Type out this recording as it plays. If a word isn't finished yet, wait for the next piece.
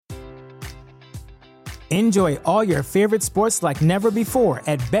Enjoy all your favorite sports like never before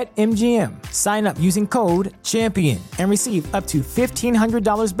at BetMGM. Sign up using code CHAMPION and receive up to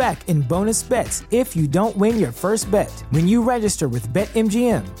 $1,500 back in bonus bets if you don't win your first bet. When you register with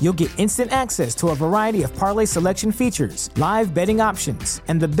BetMGM, you'll get instant access to a variety of parlay selection features, live betting options,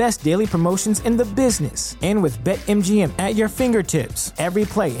 and the best daily promotions in the business. And with BetMGM at your fingertips, every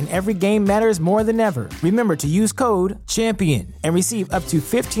play and every game matters more than ever. Remember to use code CHAMPION and receive up to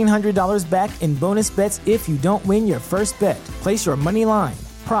 $1,500 back in bonus bets if you don't win your first bet. Place your money line,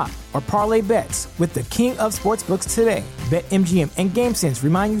 prop, or parlay bets with the king of sportsbooks today. BetMGM and GameSense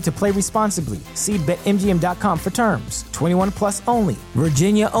remind you to play responsibly. See BetMGM.com for terms. 21 plus only.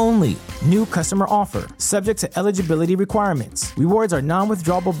 Virginia only. New customer offer. Subject to eligibility requirements. Rewards are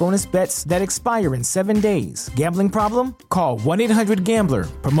non-withdrawable bonus bets that expire in 7 days. Gambling problem? Call 1-800-GAMBLER.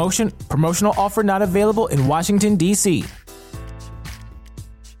 Promotional offer not available in Washington, D.C.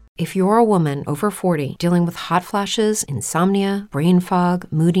 If you're a woman over 40 dealing with hot flashes, insomnia, brain fog,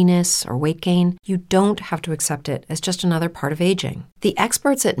 moodiness, or weight gain, you don't have to accept it as just another part of aging. The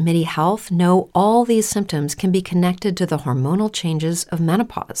experts at MIDI Health know all these symptoms can be connected to the hormonal changes of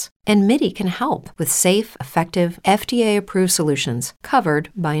menopause. And MIDI can help with safe, effective, FDA-approved solutions covered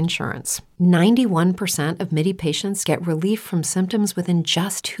by insurance. 91% of MIDI patients get relief from symptoms within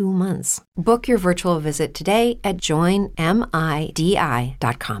just 2 months. Book your virtual visit today at joinmidi.com.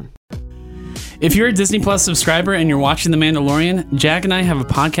 If you're a Disney Plus subscriber and you're watching The Mandalorian, Jack and I have a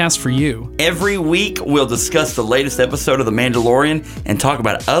podcast for you. Every week, we'll discuss the latest episode of The Mandalorian and talk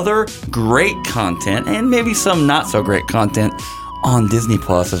about other great content and maybe some not so great content on Disney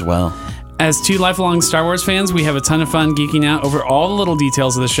Plus as well. As two lifelong Star Wars fans, we have a ton of fun geeking out over all the little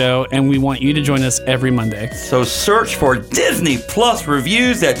details of the show, and we want you to join us every Monday. So search for Disney Plus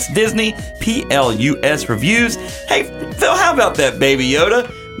Reviews. That's Disney Plus Reviews. Hey, Phil, how about that, Baby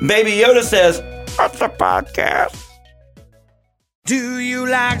Yoda? Baby Yoda says, "What's a podcast?" Do you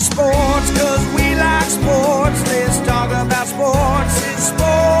like sports? 'Cause we like sports. Let's talk about sports. It's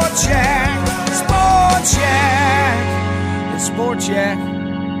Sport Shack. Sport Shack. It's Sport Shack.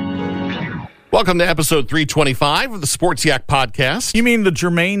 Welcome to episode 325 of the Sports Yak podcast. You mean the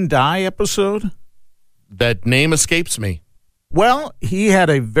Jermaine Dye episode? That name escapes me. Well, he had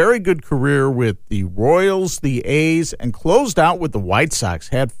a very good career with the Royals, the A's, and closed out with the White Sox.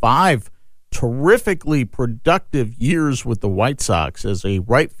 Had 5 terrifically productive years with the White Sox as a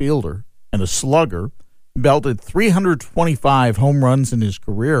right fielder and a slugger. Belted 325 home runs in his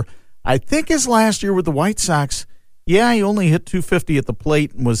career. I think his last year with the White Sox, he only hit 250 at the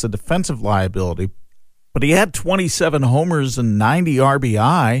plate and was a defensive liability. But he had 27 homers and 90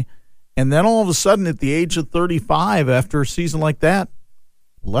 RBI. And then all of a sudden, at the age of 35, after a season like that,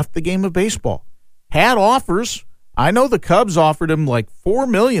 left the game of baseball. Had offers. I know the Cubs offered him like $4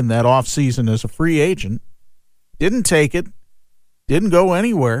 million that offseason as a free agent. Didn't take it. Didn't go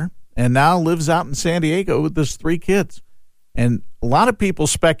anywhere. And now lives out in San Diego with his 3 kids. And a lot of people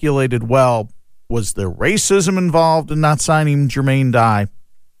speculated, well, was there racism involved in not signing Jermaine Dye?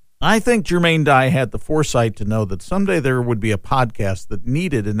 I think Jermaine Dye had the foresight to know that someday there would be a podcast that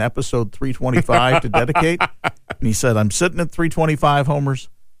needed an episode 325 to dedicate. And he said, I'm sitting at 325 homers.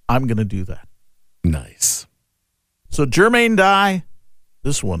 I'm going to do that. Nice. So Jermaine Dye,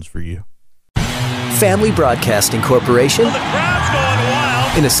 this one's for you. Family Broadcasting Corporation,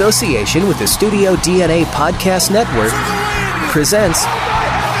 in association with the Studio DNA Podcast Network, presents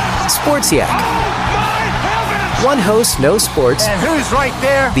Sports Yak. One host knows sports, And who's right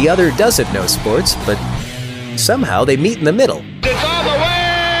there? the other doesn't know sports, but somehow they meet in the middle. It's all the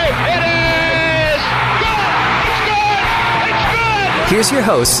way! It is! Good! It's good! It's good! Here's your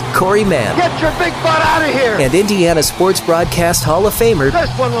hosts, Corey Mann Get your big butt out of here! and Indiana Sports Broadcast Hall of Famer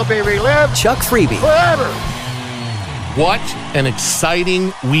This one will be relived Chuck Freeby. forever! What an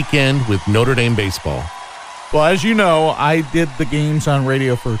exciting weekend with Notre Dame baseball. Well, as you know, I did the games on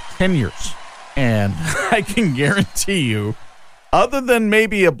radio for 10 years. And I can guarantee you, other than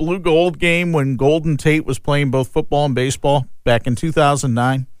maybe a blue-gold game when Golden Tate was playing both football and baseball back in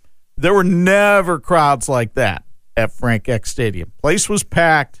 2009, there were never crowds like that at Frank Eck Stadium. Place was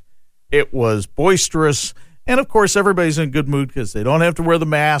packed. It was boisterous. And, of course, everybody's in a good mood because they don't have to wear the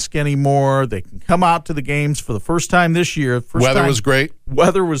mask anymore. They can come out to the games for the first time this year. Weather was great.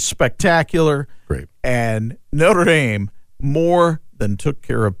 Weather was spectacular. Great. And Notre Dame more than took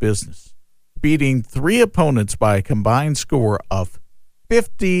care of business, beating 3 opponents by a combined score of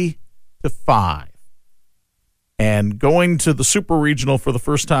 50-5 and going to the Super Regional for the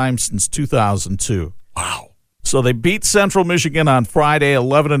first time since 2002. Wow. So they beat Central Michigan on Friday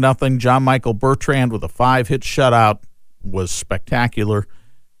 11-0. John Michael Bertrand with a 5-hit shutout was spectacular.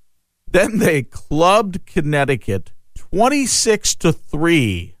 Then they clubbed Connecticut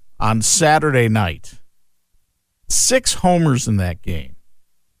 26-3 on Saturday night. 6 homers in that game.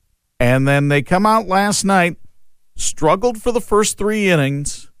 And then they come out last night, struggled for the first 3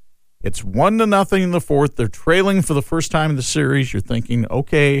 innings. It's 1-0 in the fourth. They're trailing for the first time in the series. You're thinking,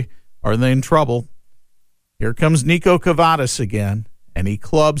 okay, are they in trouble? Here comes Nico Kavadas again, and he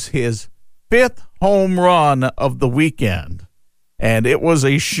clubs his 5th home run of the weekend. And it was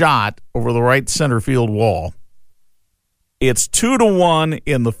a shot over the right center field wall. It's 2-1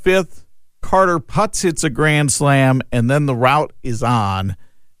 in the 5th. Carter Putz hits a grand slam, and then the rout is on,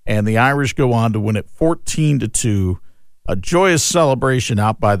 and the Irish go on to win it 14-2. A joyous celebration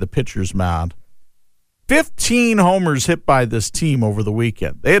out by the pitcher's mound. 15 homers hit by this team over the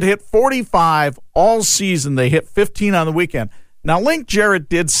weekend. They had hit 45 all season. They hit 15 on the weekend. Now, Link Jarrett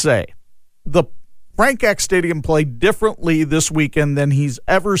did say the Frank Eck Stadium played differently this weekend than he's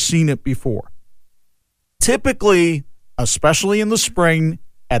ever seen it before. Typically, especially in the spring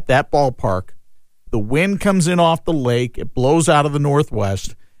at that ballpark, the wind comes in off the lake, it blows out of the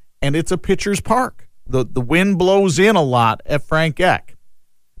northwest, and it's a pitcher's park. The wind blows in a lot at Frank Eck.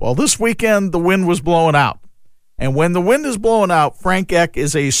 Well, this weekend, the wind was blowing out. And when the wind is blowing out, Frank Eck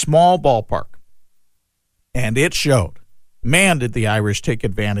is a small ballpark. And it showed. Man, did the Irish take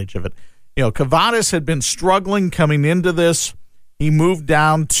advantage of it. You know, Kavadas had been struggling coming into this. He moved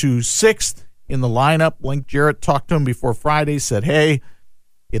down to 6th in the lineup. Link Jarrett talked to him before Friday, said, hey,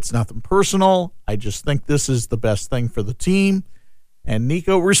 it's nothing personal. I just think this is the best thing for the team. And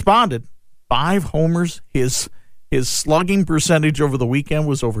Nico responded. 5 homers. His slugging percentage over the weekend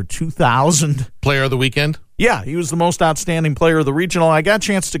was over 2,000. Player of the weekend? Yeah, he was the most outstanding player of the regional. I got a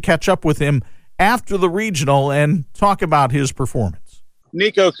chance to catch up with him after the regional and talk about his performance.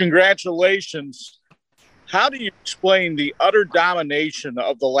 Nico, congratulations. How do you explain the utter domination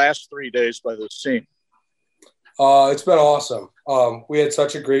of the last 3 days by this team? It's been awesome. We had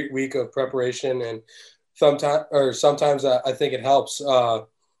such a great week of preparation, and sometimes I think it helps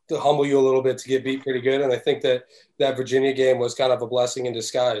to humble you a little bit to get beat pretty good. And I think that Virginia game was kind of a blessing in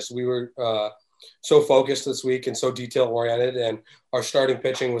disguise. We were so focused this week and so detail-oriented, and our starting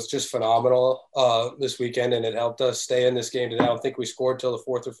pitching was just phenomenal this weekend, and it helped us stay in this game today. I don't think we scored till the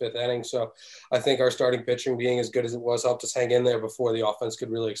 4th or 5th inning, so I think our starting pitching being as good as it was helped us hang in there before the offense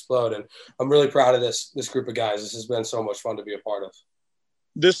could really explode, and I'm really proud of this group of guys. This has been so much fun to be a part of.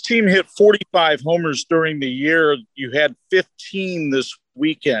 This team hit 45 homers during the year. You had 15 this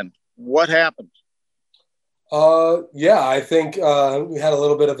weekend. What happened? Yeah, I think we had a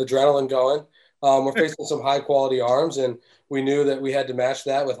little bit of adrenaline going. We're facing some high-quality arms, and we knew that we had to match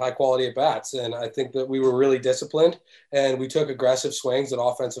that with high-quality at-bats. And I think that we were really disciplined, and we took aggressive swings at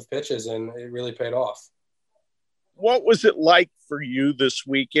offensive pitches, and it really paid off. What was it like for you this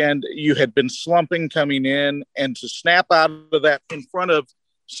weekend? You had been slumping coming in, and to snap out of that in front of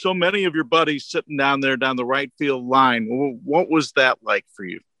so many of your buddies sitting down there down the right field line. What was that like for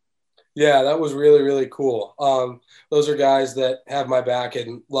you? Yeah, that was really, really cool. Those are guys that have my back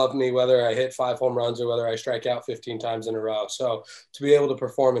and love me, whether I hit 5 home runs or whether I strike out 15 times in a row. So to be able to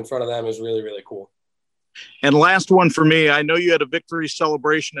perform in front of them is really, really cool. And last one for me, I know you had a victory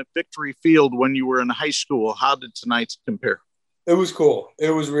celebration at Victory Field when you were in high school. How did tonight's compare? It was cool.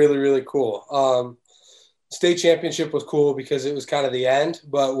 It was really, really cool. State championship was cool because it was kind of the end,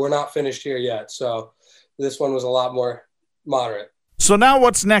 but we're not finished here yet. So this one was a lot more moderate. So now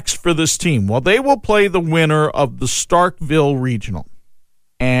what's next for this team? Well, they will play the winner of the Starkville Regional.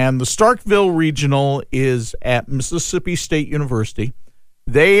 And the Starkville Regional is at Mississippi State University.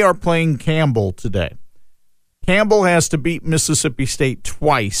 They are playing Campbell today. Campbell has to beat Mississippi State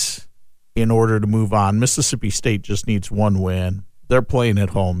twice in order to move on. Mississippi State just needs 1 win. They're playing at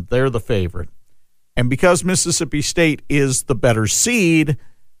home. They're the favorite. And because Mississippi State is the better seed,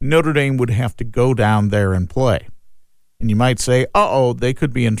 Notre Dame would have to go down there and play. And you might say, they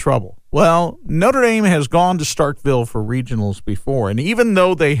could be in trouble. Well, Notre Dame has gone to Starkville for regionals before, and even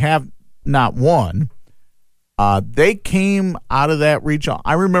though they have not won, they came out of that regional.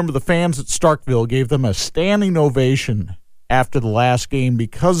 I remember the fans at Starkville gave them a standing ovation after the last game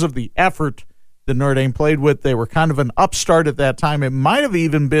because of the effort that Notre Dame played with. They were kind of an upstart at that time. It might have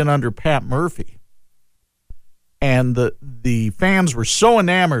even been under Pat Murphy. And the fans were so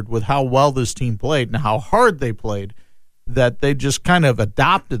enamored with how well this team played and how hard they played that they just kind of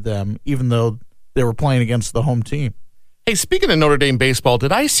adopted them, even though they were playing against the home team. Hey, speaking of Notre Dame baseball,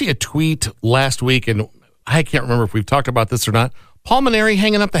 did I see a tweet last week, and I can't remember if we've talked about this or not, Paul Mainieri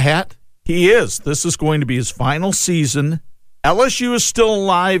hanging up the hat? He is. This is going to be his final season. LSU is still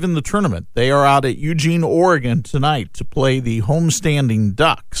alive in the tournament. They are out at Eugene, Oregon tonight to play the homestanding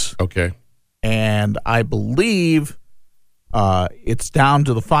Ducks. Okay. And I believe it's down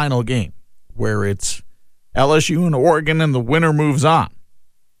to the final game where it's LSU and Oregon and the winner moves on.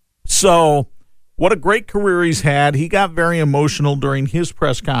 So what a great career he's had. He got very emotional during his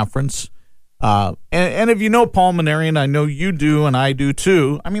press conference. And if you know Paul Mainieri, and I know you do and I do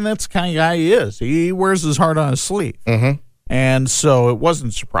too, I mean, that's the kind of guy he is. He wears his heart on his sleeve. Mm-hmm. And so it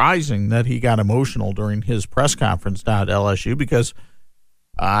wasn't surprising that he got emotional during his press conference down at LSU because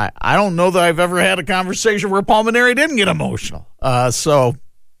I don't know that I've ever had a conversation where Paul Mainieri didn't get emotional. So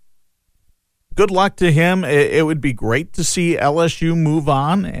good luck to him. It would be great to see LSU move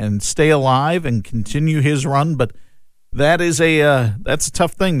on and stay alive and continue his run, but that's a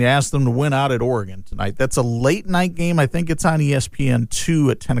tough thing to ask them to win out at Oregon tonight. That's a late night game. I think it's on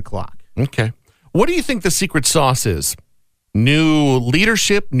ESPN2 at 10 o'clock. Okay. What do you think the secret sauce is? New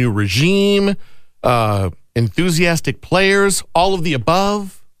leadership, new regime, enthusiastic players, all of the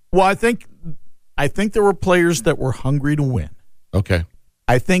above? Well, I think there were players that were hungry to win. Okay.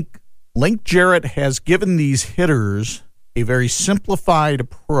 I think Link Jarrett has given these hitters a very simplified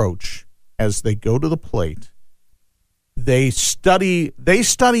approach as they go to the plate. They study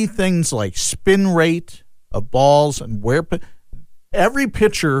things like spin rate of balls and where every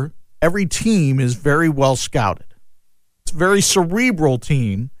pitcher, every team is very well scouted. It's a very cerebral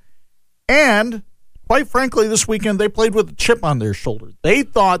team. And quite frankly, this weekend they played with a chip on their shoulder. They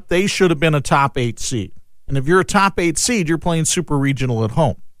thought they should have been a top 8 seed. And if you're a top 8 seed, you're playing super regional at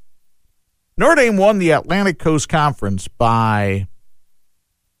home. Notre Dame won the Atlantic Coast Conference by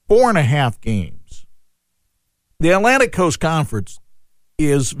 4.5 games. The Atlantic Coast Conference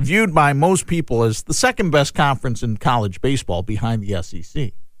is viewed by most people as the second best conference in college baseball behind the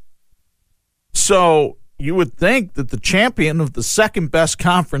SEC. So you would think that the champion of the second best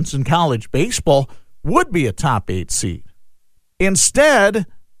conference in college baseball would be a top 8 seed. Instead,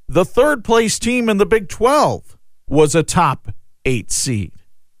 the third place team in the Big 12 was a top 8 seed,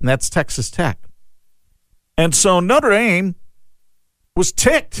 and that's Texas Tech. And so Notre Dame was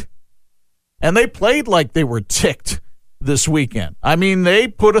ticked, and they played like they were ticked this weekend. I mean, they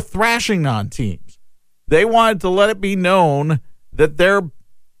put a thrashing on teams. They wanted to let it be known that they're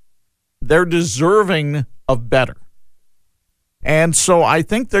deserving of better. And so I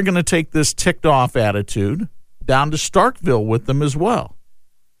think they're going to take this ticked-off attitude down to Starkville with them as well.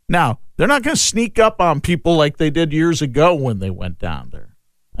 Now, they're not going to sneak up on people like they did years ago when they went down there.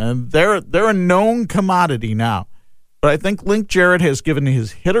 And they're a known commodity now. But I think Link Jarrett has given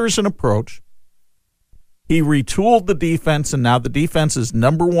his hitters an approach. He retooled the defense, and now the defense is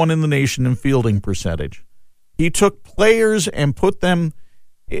number 1 in the nation in fielding percentage. He took players and put them...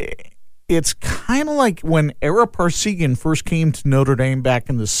 It's kind of like when Ara Parseghian first came to Notre Dame back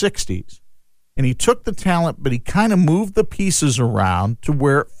in the 60s. And he took the talent, but he kind of moved the pieces around to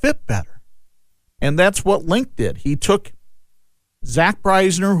where it fit better. And that's what Link did. He took Zach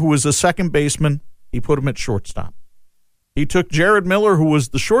Breisner, who was a second baseman, he put him at shortstop. He took Jared Miller, who was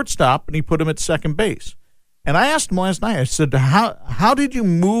the shortstop, and he put him at second base. And I asked him last night, I said, how did you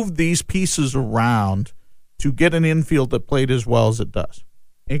move these pieces around to get an infield that played as well as it does?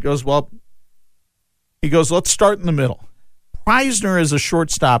 And he goes, let's start in the middle. Breisner as a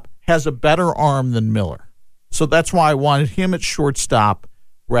shortstop has a better arm than Miller. So that's why I wanted him at shortstop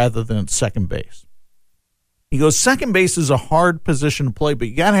rather than at second base. He goes, second base is a hard position to play, but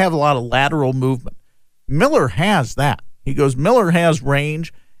you got to have a lot of lateral movement. Miller has that. He goes, Miller has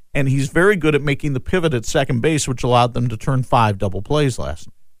range, and he's very good at making the pivot at second base, which allowed them to turn 5 double plays last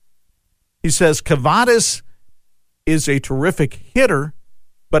night. He says, Kavadas is a terrific hitter,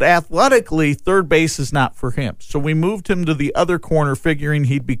 but athletically, third base is not for him. So we moved him to the other corner, figuring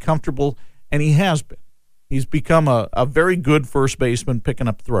he'd be comfortable, and he has been. He's become a very good first baseman picking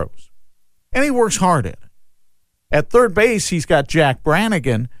up throws. And he works hard at it. At third base, he's got Jack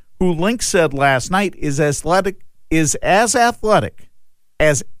Brannigan, who Link said last night is as athletic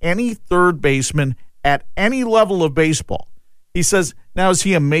as any third baseman at any level of baseball. He says, now, is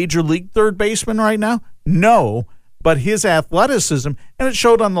he a major league third baseman right now? No. But his athleticism, and it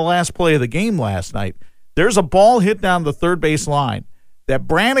showed on the last play of the game last night, there's a ball hit down the third base line that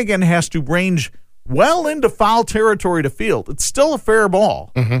Brannigan has to range well into foul territory to field. It's still a fair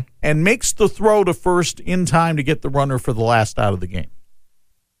ball, and makes the throw to first in time to get the runner for the last out of the game.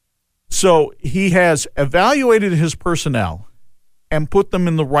 So he has evaluated his personnel and put them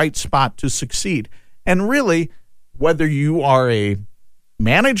in the right spot to succeed. And really, whether you are a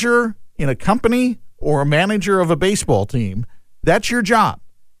manager in a company or a manager of a baseball team, that's your job.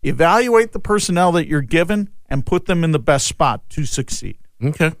 Evaluate the personnel that you're given and put them in the best spot to succeed.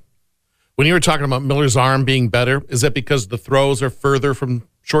 Okay. When you were talking about Miller's arm being better, is that because the throws are further from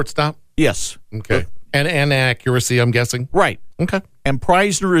shortstop? Yes. Okay. And accuracy, I'm guessing? Right. Okay. And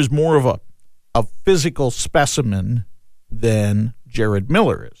Preisner is more of a physical specimen than Jared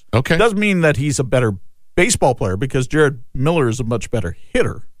Miller is. Okay. Doesn't mean that he's a better baseball player, because Jared Miller is a much better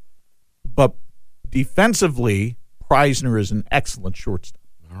hitter. But defensively, Preisner is an excellent shortstop.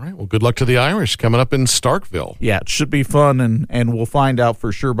 All right. Well, good luck to the Irish coming up in Starkville. Yeah, it should be fun, and we'll find out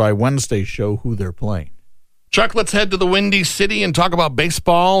for sure by Wednesday's show who they're playing. Chuck, let's head to the Windy City and talk about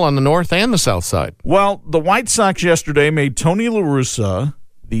baseball on the north and the south side. Well, the White Sox yesterday made Tony La Russa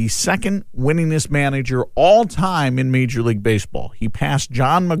the second winningest manager all time in Major League Baseball. He passed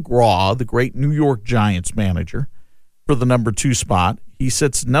John McGraw, the great New York Giants manager, for the number 2 spot. He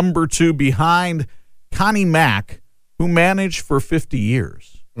sits number 2 behind Connie Mack, who managed for 50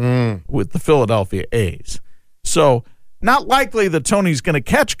 years with the Philadelphia A's. So not likely that Tony's going to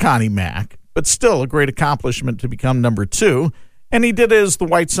catch Connie Mack, but still a great accomplishment to become number 2. And he did it as the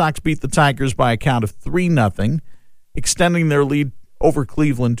White Sox beat the Tigers by a count of 3-0, extending their lead over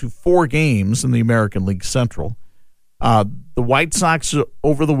Cleveland to 4 games in the American League Central. The White Sox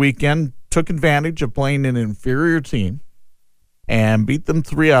over the weekend took advantage of playing an inferior team and beat them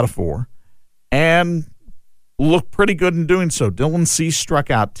 3 out of 4 and looked pretty good in doing so. Dylan Cease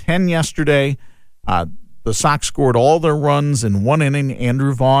struck out 10 yesterday. The Sox scored all their runs in 1 inning.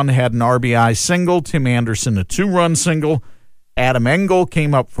 Andrew Vaughn had an RBI single. Tim Anderson a 2-run single. Adam Engel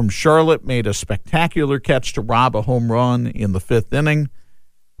came up from Charlotte, made a spectacular catch to rob a home run in the 5th inning.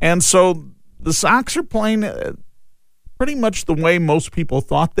 And so the Sox are playing pretty much the way most people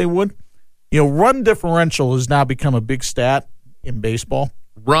thought they would. You know, run differential has now become a big stat in baseball.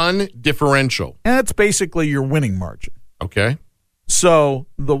 Run differential. And it's basically your winning margin. Okay. So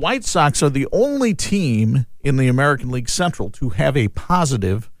the White Sox are the only team in the American League Central to have a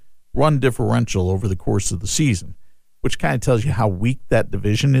positive run differential over the course of the season, which kind of tells you how weak that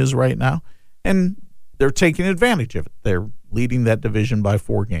division is right now. And they're taking advantage of it. They're leading that division by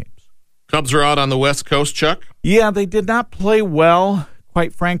 4 games. Cubs are out on the West Coast, Chuck? Yeah, they did not play well,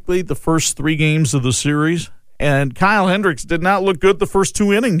 quite frankly, the first 3 games of the series. And Kyle Hendricks did not look good the first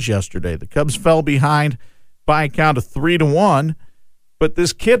 2 innings yesterday. The Cubs fell behind by a count of 3-1. But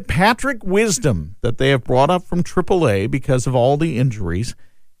this kid, Patrick Wisdom, that they have brought up from AAA because of all the injuries,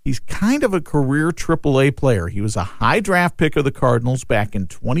 he's kind of a career AAA player. He was a high draft pick of the Cardinals back in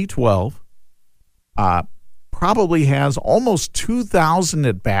 2012. Probably has almost 2,000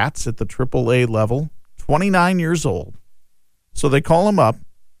 at-bats at the AAA level, 29 years old. So they call him up,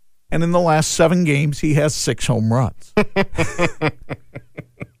 and in the last 7 games, he has 6 home runs.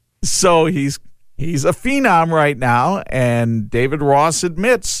 So he's a phenom right now, and David Ross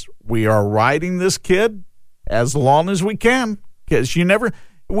admits we are riding this kid as long as we can, because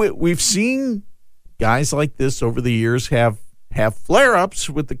we've seen guys like this over the years have flare-ups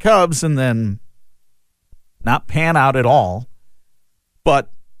with the Cubs and then not pan out at all.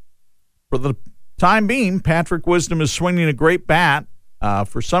 But for the time being, Patrick Wisdom is swinging a great bat.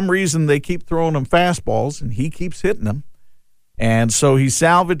 For some reason, they keep throwing him fastballs, and he keeps hitting them. And so he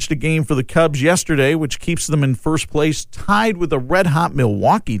salvaged a game for the Cubs yesterday, which keeps them in first place, tied with a red-hot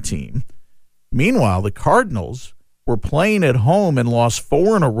Milwaukee team. Meanwhile, the Cardinals were playing at home and lost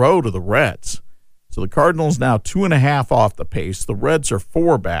 4 in a row to the Reds. So the Cardinals now 2.5 off the pace. The Reds are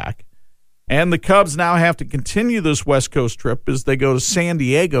 4 back. And the Cubs now have to continue this West Coast trip as they go to San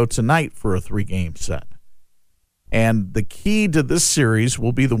Diego tonight for a 3-game set. And the key to this series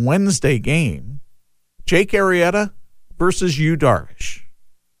will be the Wednesday game. Jake Arrieta versus Yu Darvish.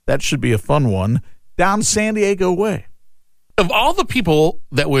 That should be a fun one down San Diego way. Of all the people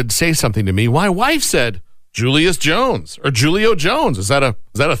that would say something to me, my wife said Julius Jones or Julio Jones. Is that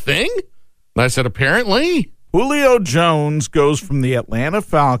a thing? And I said, apparently. Julio Jones goes from the Atlanta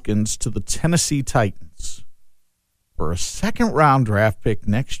Falcons to the Tennessee Titans for a 2nd-round draft pick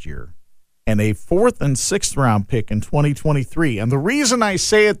next year and a 4th and 6th round pick in 2023. And the reason I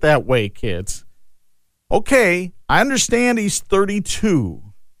say it that way, kids, okay, I understand he's 32.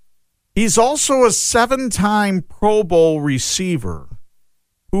 He's also a 7-time Pro Bowl receiver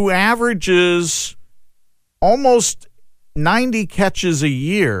who averages almost 90 catches a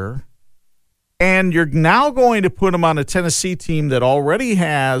year, and you're now going to put him on a Tennessee team that already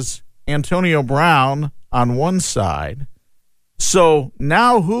has Antonio Brown on one side. So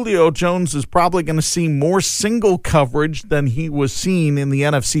now Julio Jones is probably going to see more single coverage than he was seeing in the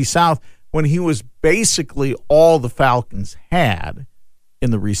NFC South, when he was basically all the Falcons had in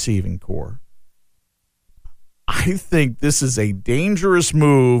the receiving corps. I think this is a dangerous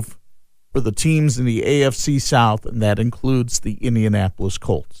move for the teams in the AFC South, and that includes the Indianapolis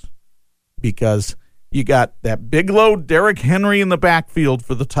Colts, because You got that big load Derrick Henry in the backfield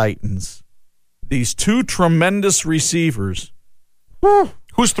for the Titans. These two tremendous receivers.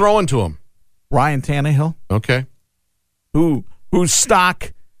 Who's throwing to him? Ryan Tannehill. Okay. Whose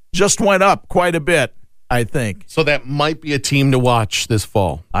stock just went up quite a bit, I think. So that might be a team to watch this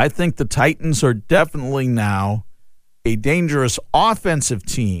fall. I think the Titans are definitely now a dangerous offensive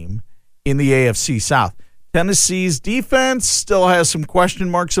team in the AFC South. Tennessee's defense still has some question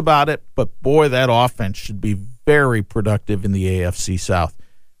marks about it, but boy, that offense should be very productive in the AFC South.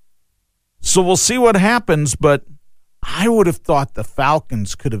 So we'll see what happens, but I would have thought the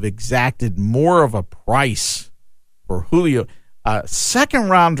Falcons could have exacted more of a price for Julio. A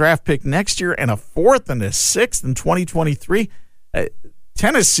second-round draft pick next year and a fourth and a sixth in 2023.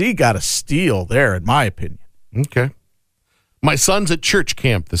 Tennessee got a steal there, in my opinion. Okay. My son's at church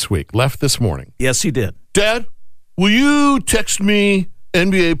camp this week. Left this morning. Yes, he did. Dad, will you text me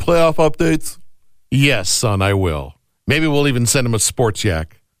NBA playoff updates? Yes, son, I will. Maybe we'll even send him a Sports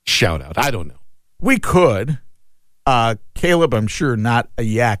Yak shout-out. I don't know. We could. Caleb, I'm sure, not a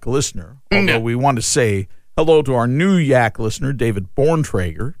Yak listener, although we want to say hello to our new Yak listener, David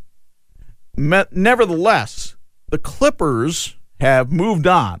Borntrager. Nevertheless, the Clippers have moved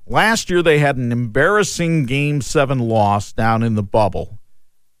on. Last year, they had an embarrassing Game 7 loss down in the bubble.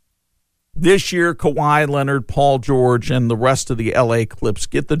 This year, Kawhi Leonard, Paul George, and the rest of the LA Clips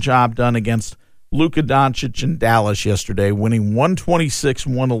get the job done against Luka Doncic in Dallas yesterday, winning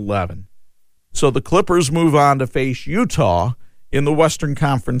 126-111. So the Clippers move on to face Utah in the Western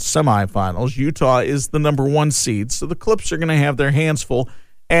Conference semifinals. Utah is the number 1 seed, so the Clips are going to have their hands full.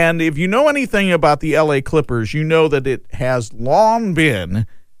 And if you know anything about the LA Clippers, you know that it has long been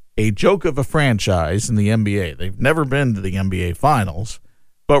a joke of a franchise in the NBA. They've never been to the NBA Finals.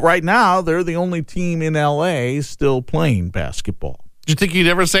 But right now, they're the only team in LA still playing basketball. Do you think you'd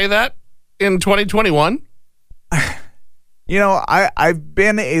ever say that in 2021? You know, I've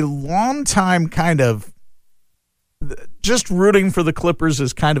been a long time kind of just rooting for the Clippers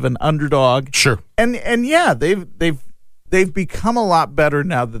as kind of an underdog. Sure. And yeah, they've become a lot better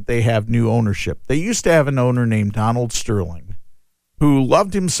now that they have new ownership. They used to have an owner named Donald Sterling who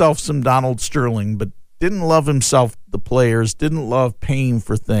loved himself some Donald Sterling, but didn't love himself, the players, didn't love paying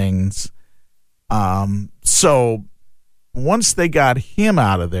for things. So once they got him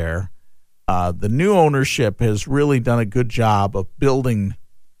out of there, the new ownership has really done a good job of building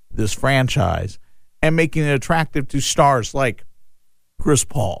this franchise and making it attractive to stars like Chris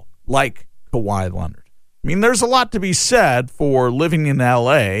Paul, like Kawhi Leonard. I mean, there's a lot to be said for living in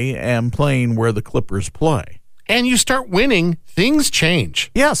L.A. and playing where the Clippers play. And you start winning, things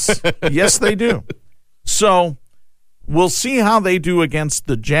change. Yes. Yes, they do. So we'll see how they do against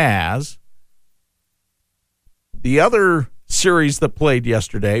the Jazz. The other series that played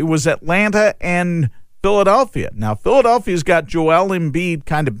yesterday was Atlanta and Philadelphia. Now, Philadelphia's got Joel Embiid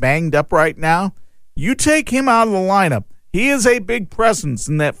kind of banged up right now. You take him out of the lineup. He is a big presence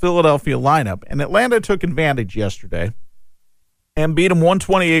in that Philadelphia lineup, and Atlanta took advantage yesterday and beat him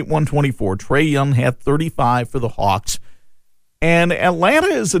 128-124. Trae Young had 35 for the Hawks. And Atlanta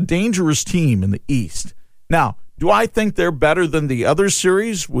is a dangerous team in the East. Now, do I think they're better than the other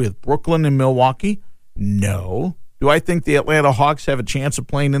series with Brooklyn and Milwaukee? No. Do I think the Atlanta Hawks have a chance of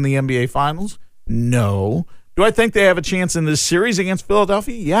playing in the NBA Finals? No. Do I think they have a chance in this series against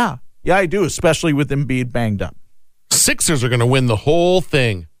Philadelphia? Yeah. Yeah, I do, especially with Embiid banged up. Sixers are going to win the whole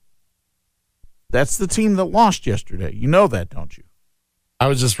thing. That's the team that lost yesterday. You know that, don't you? I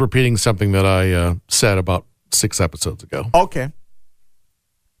was just repeating something that I said about 6 episodes ago. Okay.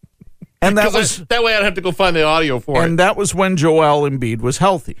 And that was that way I'd have to go find the audio for it. And that was when Joel Embiid was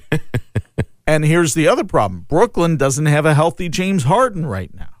healthy. And here's the other problem. Brooklyn doesn't have a healthy James Harden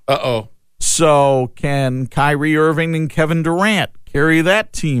right now. Uh-oh. So can Kyrie Irving and Kevin Durant carry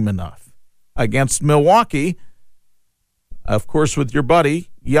that team enough against Milwaukee? Of course, with your buddy,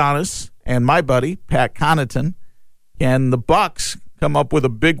 Giannis, and my buddy, Pat Connaughton. Can the Bucks come up with a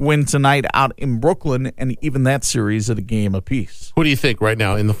big win tonight out in Brooklyn and even that series at a game apiece? Who do you think right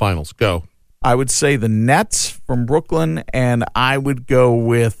now in the finals? Go. I would say the Nets from Brooklyn, and I would go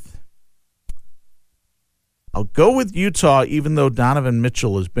with Utah, even though Donovan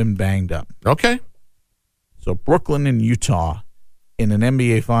Mitchell has been banged up. Okay. So Brooklyn and Utah in an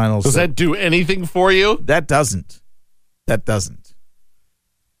NBA Finals. Does that do anything for you? That doesn't.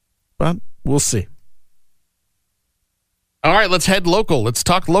 But we'll see. All right, let's head local. Let's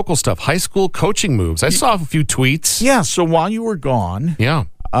talk local stuff. High school coaching moves. I saw a few tweets. Yeah, so while you were gone,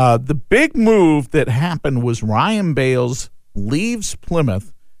 the big move that happened was Ryan Bales leaves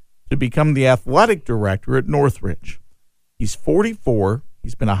Plymouth to become the athletic director at Northridge. He's 44.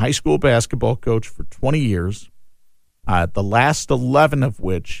 He's been a high school basketball coach for 20 years, the last 11 of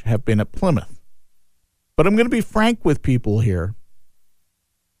which have been at Plymouth. But I'm going to be frank with people here.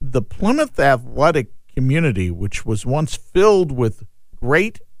 The Plymouth athletic community, which was once filled with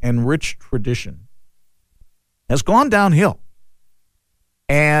great and rich tradition, has gone downhill.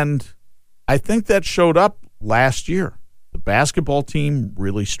 And I think that showed up last year. The basketball team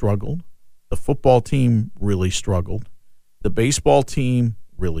really struggled. The football team really struggled. The baseball team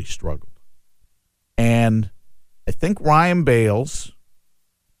really struggled. And I think Ryan Bales,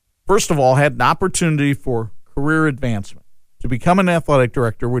 first of all, had an opportunity for career advancement, to become an athletic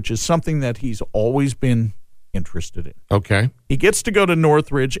director, which is something that he's always been interested in. Okay. He gets to go to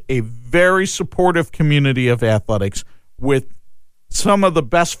Northridge, a very supportive community of athletics with some of the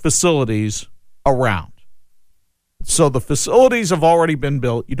best facilities around. So the facilities have already been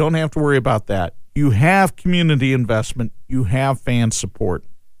built. You don't have to worry about that. You have community investment. You have fan support.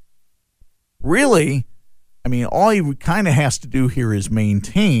 Really, I mean, all he kind of has to do here is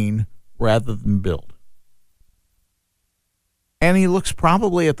maintain rather than build. And he looks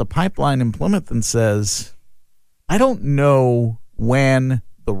probably at the pipeline in Plymouth and says, I don't know when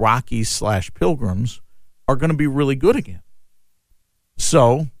the Rockies/Pilgrims are going to be really good again.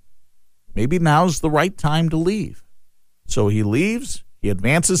 So maybe now's the right time to leave. So he leaves, he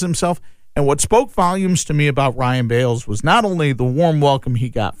advances himself. And what spoke volumes to me about Ryan Bales was not only the warm welcome he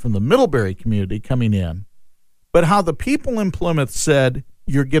got from the Middlebury community coming in, but how the people in Plymouth said,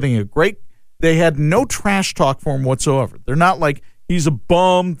 you're getting a great... They had no trash talk for him whatsoever. They're not like, he's a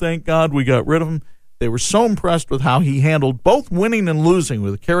bum, thank God we got rid of him. They were so impressed with how he handled both winning and losing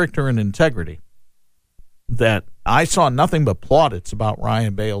with character and integrity that I saw nothing but plaudits about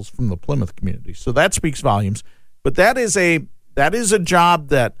Ryan Bales from the Plymouth community. So that speaks volumes. But that is a job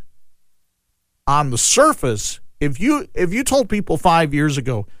that, on the surface, if you told people 5 years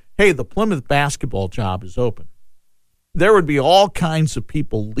ago, hey, the Plymouth basketball job is open, there would be all kinds of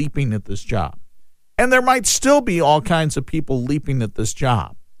people leaping at this job. And there might still be all kinds of people leaping at this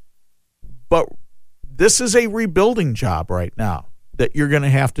job. But this is a rebuilding job right now that you're going to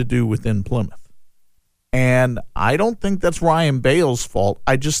have to do within Plymouth. And I don't think that's Ryan Bales' fault.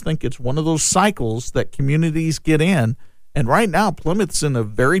 I just think it's one of those cycles that communities get in. And right now, Plymouth's in a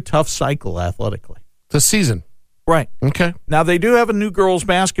very tough cycle athletically. This season. Right. Okay. Now, they do have a new girls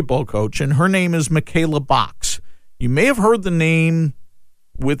basketball coach, and her name is Michaela Box. You may have heard the name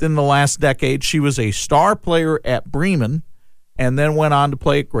within the last decade. She was a star player at Bremen and then went on to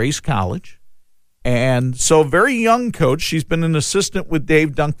play at Grace College. And so, very young coach. She's been an assistant with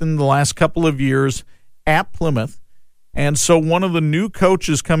Dave Duncan the last couple of years at Plymouth. And so, one of the new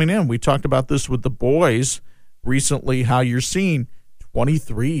coaches coming in, we talked about this with the boys recently, how you're seeing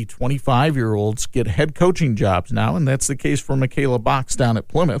 23, 25-year-olds get head coaching jobs now, and that's the case for Michaela Box down at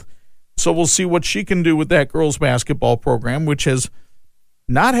Plymouth. So we'll see what she can do with that girls basketball program, which has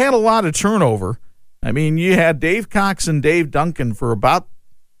not had a lot of turnover. I mean, you had Dave Cox and Dave Duncan for about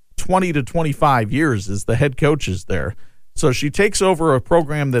 20 to 25 years as the head coaches there. So she takes over a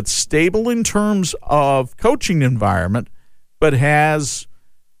program that's stable in terms of coaching environment, but has,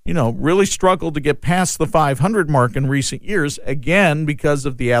 really struggled to get past the 500 mark in recent years, again, because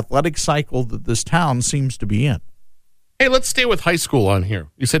of the athletic cycle that this town seems to be in. Hey, let's stay with high school on here.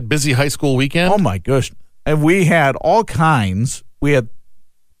 You said busy high school weekend? Oh, my gosh. And we had all kinds. We had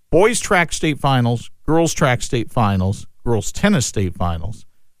boys track state finals, girls track state finals, girls tennis state finals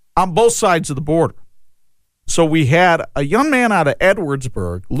on both sides of the border. So we had a young man out of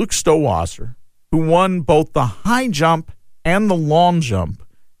Edwardsburg, Luke Stowasser, who won both the high jump and the long jump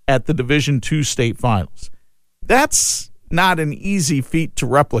at the Division II state finals. That's not an easy feat to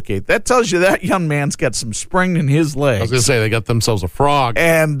replicate. That tells you that young man's got some spring in his legs. I was going to say, they got themselves a frog.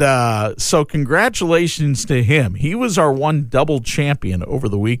 And so congratulations to him. He was our one double champion over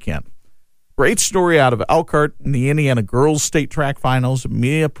the weekend. Great story out of Elkhart in the Indiana Girls State Track Finals.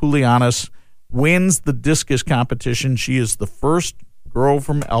 Mia Pulianis wins the discus competition. She is the first girl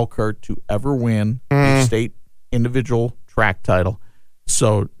from Elkhart to ever win a state individual track title.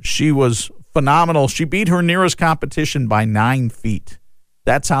 So she was phenomenal. She beat her nearest competition by 9 feet.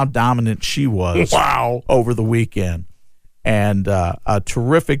 That's how dominant she was. Wow. Over the weekend. And a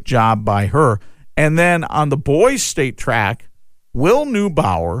terrific job by her. And then on the boys' state track, Will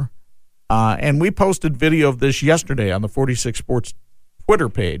Neubauer, and we posted video of this yesterday on the 46 Sports Twitter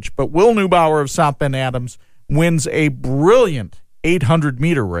page, but Will Neubauer of South Bend Adams wins a brilliant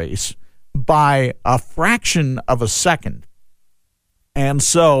 800-meter race by a fraction of a second. And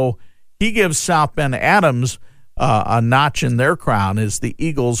so he gives South Bend Adams a notch in their crown as the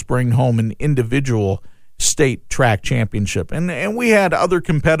Eagles bring home an individual state track championship. And we had other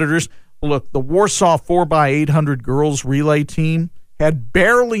competitors. Look, the Warsaw 4x800 girls relay team had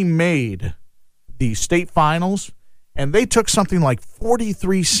barely made the state finals, and they took something like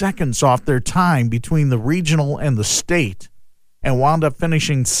 43 seconds off their time between the regional and the state and wound up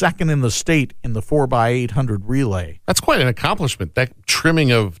finishing second in the state in the 4x800 relay. That's quite an accomplishment, that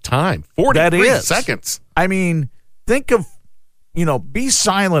trimming of time. 43 seconds. I mean, think of, be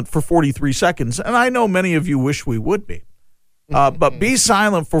silent for 43 seconds. And I know many of you wish we would be. But be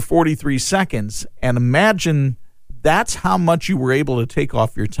silent for 43 seconds and imagine that's how much you were able to take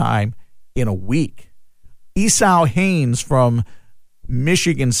off your time in a week. Esau Haynes from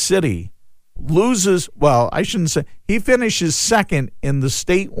Michigan City he finishes second in the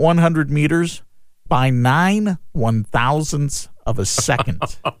state 100 meters by 9 1,000ths of a second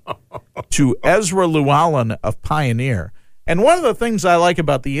to Ezra Llewellyn of Pioneer. And one of the things I like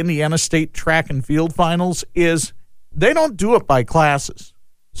about the Indiana State Track and Field Finals is they don't do it by classes.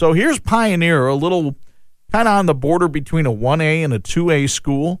 So here's Pioneer, a little kind of on the border between a 1A and a 2A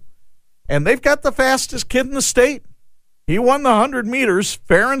school, and they've got the fastest kid in the state. He won the 100 meters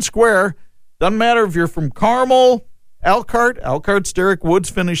fair and square. Doesn't matter if you're from Carmel, Elkhart, Derek Woods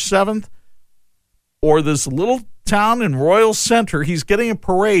finished 7th, or this little town in Royal Center. He's getting a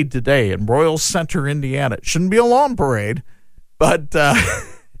parade today in Royal Center, Indiana. It shouldn't be a long parade, but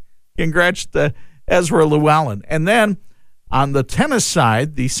congrats to Ezra Llewellyn. And then on the tennis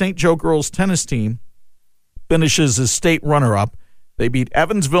side, the St. Joe girls tennis team finishes as state runner-up. They beat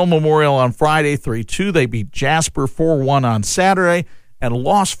Evansville Memorial on Friday 3-2. They beat Jasper 4-1 on Saturday and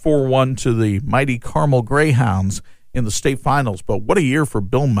lost 4-1 to the mighty Carmel Greyhounds in the state finals. But what a year for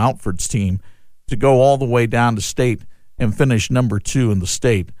Bill Mountford's team to go all the way down to state and finish number 2 in the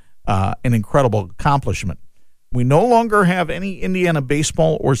state. An incredible accomplishment. We no longer have any Indiana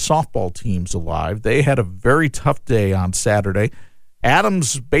baseball or softball teams alive. They had a very tough day on Saturday.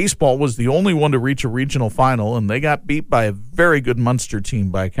 Adams baseball was the only one to reach a regional final, and they got beat by a very good Munster team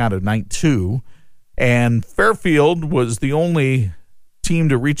by a count of 9-2. And Fairfield was the only team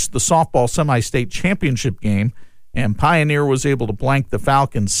to reach the softball semi-state championship game, and Pioneer was able to blank the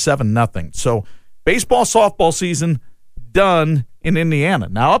Falcons 7-0. So baseball, softball season done in Indiana.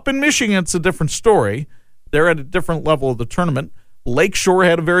 Now up in Michigan, it's a different story. They're at a different level of the tournament. Lakeshore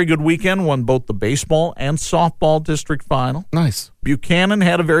had a very good weekend, won both the baseball and softball district final. Nice. Buchanan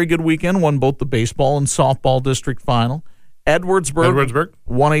had a very good weekend, won both the baseball and softball district final. Edwardsburg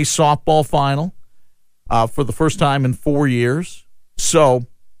won a softball final for the first time in 4 years. So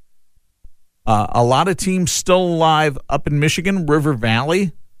a lot of teams still alive up in Michigan. River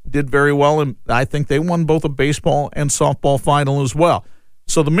Valley did very well, and I think they won both a baseball and softball final as well.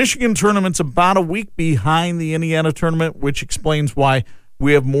 So the Michigan tournament's about a week behind the Indiana tournament, which explains why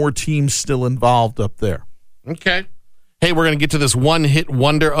we have more teams still involved up there. Okay. Hey, we're going to get to this one-hit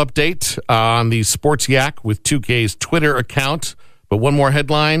wonder update on the Sports Yak with 2K's Twitter account. But one more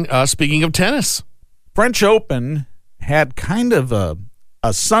headline, speaking of tennis. French Open had kind of a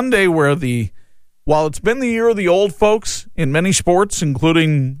Sunday where while it's been the year of the old folks in many sports,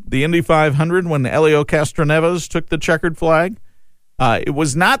 including the Indy 500 when Helio Castroneves took the checkered flag, it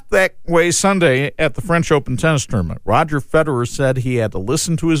was not that way Sunday at the French Open tennis tournament. Roger Federer said he had to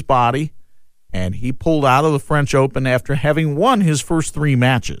listen to his body, and he pulled out of the French Open after having won his first 3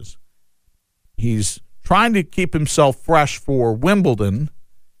 matches. He's trying to keep himself fresh for Wimbledon.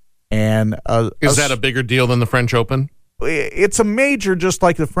 And is that a bigger deal than the French Open? It's a major just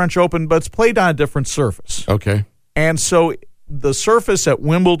like the French Open, but it's played on a different surface. Okay. And so the surface at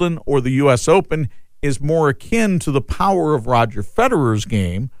Wimbledon or the U.S. Open is more akin to the power of Roger Federer's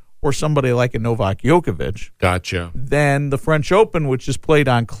game or somebody like a Novak Djokovic. Gotcha. Than the French Open, which is played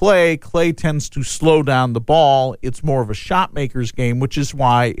on clay. Clay tends to slow down the ball. It's more of a shot maker's game, which is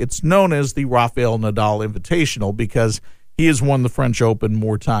why it's known as the Rafael Nadal Invitational, because he has won the French Open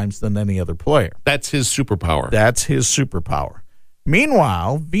more times than any other player. That's his superpower. That's his superpower.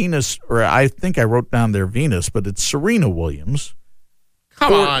 Meanwhile, Venus, or I think I wrote down there Venus, but it's Serena Williams.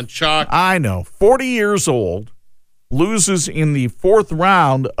 Come on, Chuck. I know. 40 years old, loses in the 4th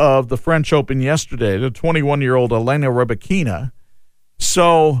round of the French Open yesterday to 21-year-old Elena Rybakina.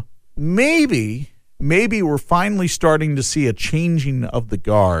 So maybe we're finally starting to see a changing of the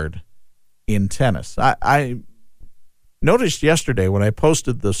guard in tennis. I noticed yesterday when I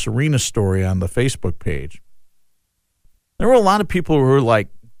posted the Serena story on the Facebook page, there were a lot of people who were like,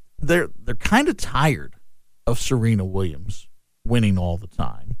 they're kind of tired of Serena Williams winning all the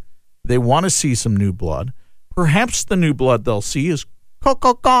time. They want to see some new blood. Perhaps the new blood they'll see is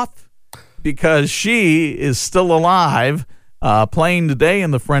Coco Gauff, because she is still alive, playing today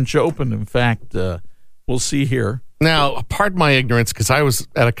in the French Open. In fact, we'll We'll see here. Now, pardon my ignorance, because I was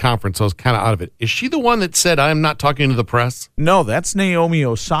at a conference, so I was kind of out of it. Is she the one that said, I'm not talking to the press? No, that's Naomi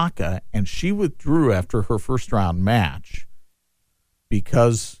Osaka, and she withdrew after her first-round match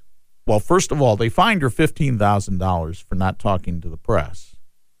because, well, first of all, they fined her $15,000 for not talking to the press,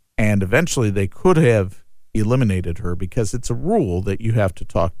 and eventually they could have eliminated her because it's a rule that you have to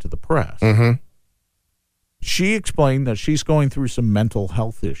talk to the press. Mm-hmm. She explained that she's going through some mental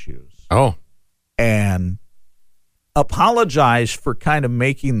health issues. Oh. And apologized for kind of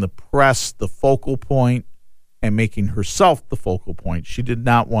making the press the focal point and making herself the focal point. She did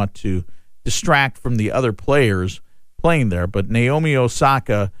not want to distract from the other players playing there. But Naomi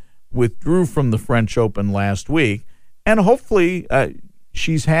Osaka withdrew from the French Open last week, and hopefully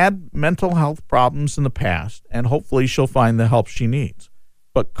she's had mental health problems in the past, and hopefully she'll find the help she needs.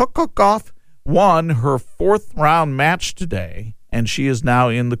 But Kokokoff won her fourth-round match today, and she is now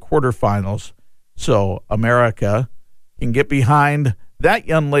in the quarterfinals. So America can get behind that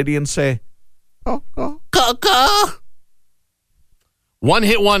young lady and say, Coco. Coco.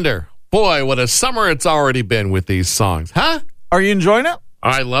 One-hit wonder. Boy, what a summer it's already been with these songs. Huh? Are you enjoying it?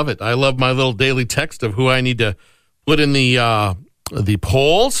 I love it. I love my little daily text of who I need to put in the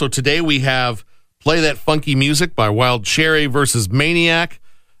poll. So today we have Play That Funky Music by Wild Cherry versus Maniac.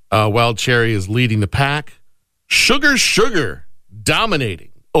 Wild Cherry is leading the pack. Sugar Sugar dominating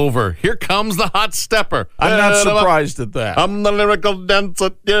over Here Comes the Hot Stepper. I'm not surprised at that. I'm the lyrical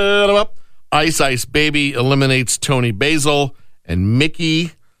dancer. Ice Ice Baby eliminates Tony Basil and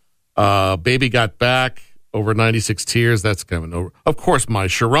Mickey. Baby Got Back over 96 Tears. That's coming over. Of course, My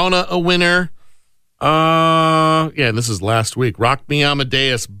Sharona a winner. Yeah, this is last week. Rock Me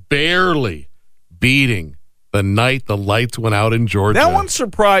Amadeus barely beating The Night the Lights Went Out in Georgia. That one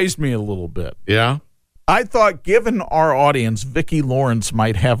surprised me a little bit. Yeah? I thought, given our audience, Vicki Lawrence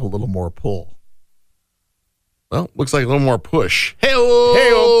might have a little more pull. Well, looks like a little more push.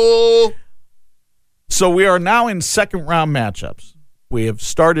 Hey-o! So we are now in second-round matchups. We have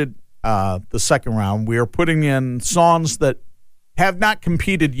started the second round. We are putting in songs that have not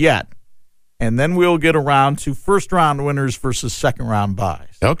competed yet, and then we'll get around to first-round winners versus second-round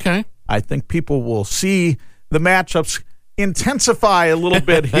buys. Okay. I think people will see the matchups intensify a little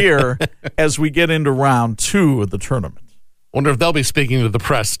bit here as we get into round 2 of the tournament. Wonder if they'll be speaking to the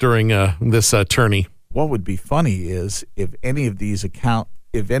press during this tourney. What would be funny is if any of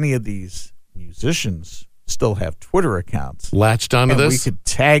these musicians still have Twitter accounts latched onto and this, we could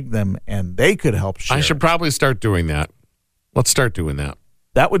tag them and they could help share. I should probably start doing that. Let's start doing that.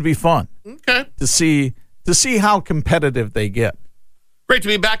 That would be fun. Okay. To see how competitive they get. Great to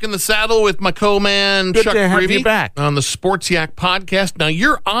be back in the saddle with my co-man Good Chuck to have Creevy you back on the Sports Yak podcast. Now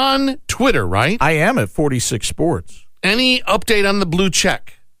you're on Twitter, right? I am at 46 Sports. Any update on the blue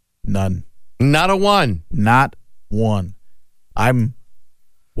check? None. Not a one. Not one.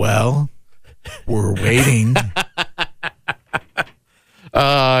 We're waiting.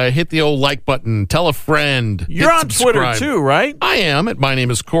 Hit the old like button. Tell a friend. You're on Twitter too, right? I am. My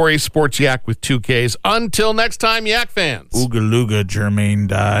name is Corey, Sports Yak with 2 Ks. Until next time, Yak fans. Ooga looga, Jermaine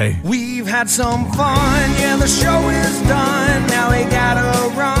Dye. We've had some fun. Yeah, the show is done. Now we gotta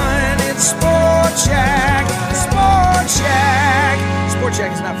run. It's Sports Yak. Sports Yak. Sports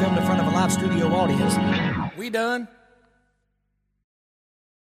Yak is not filmed in front of a live studio audience. We done.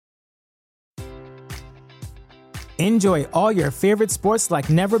 Enjoy all your favorite sports like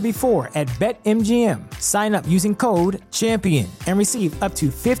never before at BetMGM. Sign up using code CHAMPION and receive up to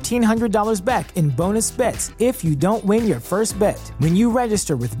 $1,500 back in bonus bets if you don't win your first bet. When you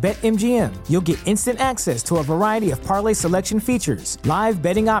register with BetMGM, you'll get instant access to a variety of parlay selection features, live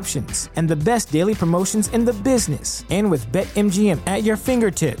betting options, and the best daily promotions in the business. And with BetMGM at your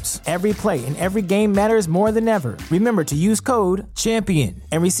fingertips, every play and every game matters more than ever. Remember to use code CHAMPION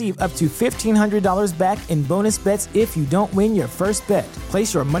and receive up to $1,500 back in bonus bets if you don't win your first bet.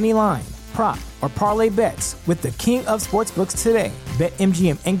 Place your money line, prop, or parlay bets with the king of sportsbooks today.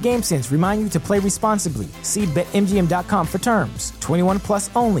 BetMGM and GameSense remind you to play responsibly. See BetMGM.com for terms. 21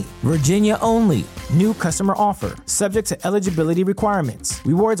 plus only. Virginia only. New customer offer. Subject to eligibility requirements.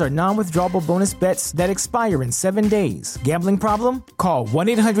 Rewards are non-withdrawable bonus bets that expire in 7 days. Gambling problem? Call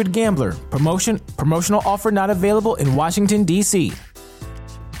 1-800-GAMBLER. Promotional offer not available in Washington, D.C.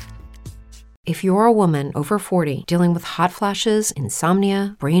 If you're a woman over 40 dealing with hot flashes,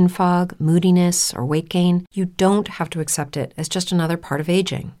 insomnia, brain fog, moodiness, or weight gain, you don't have to accept it as just another part of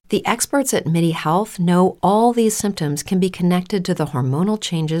aging. The experts at MIDI Health know all these symptoms can be connected to the hormonal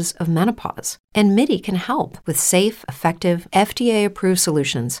changes of menopause. And MIDI can help with safe, effective, FDA-approved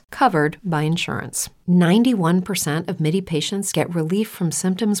solutions covered by insurance. 91% of MIDI patients get relief from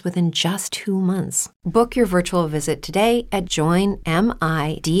symptoms within just 2 months. Book your virtual visit today at joinmidi.com.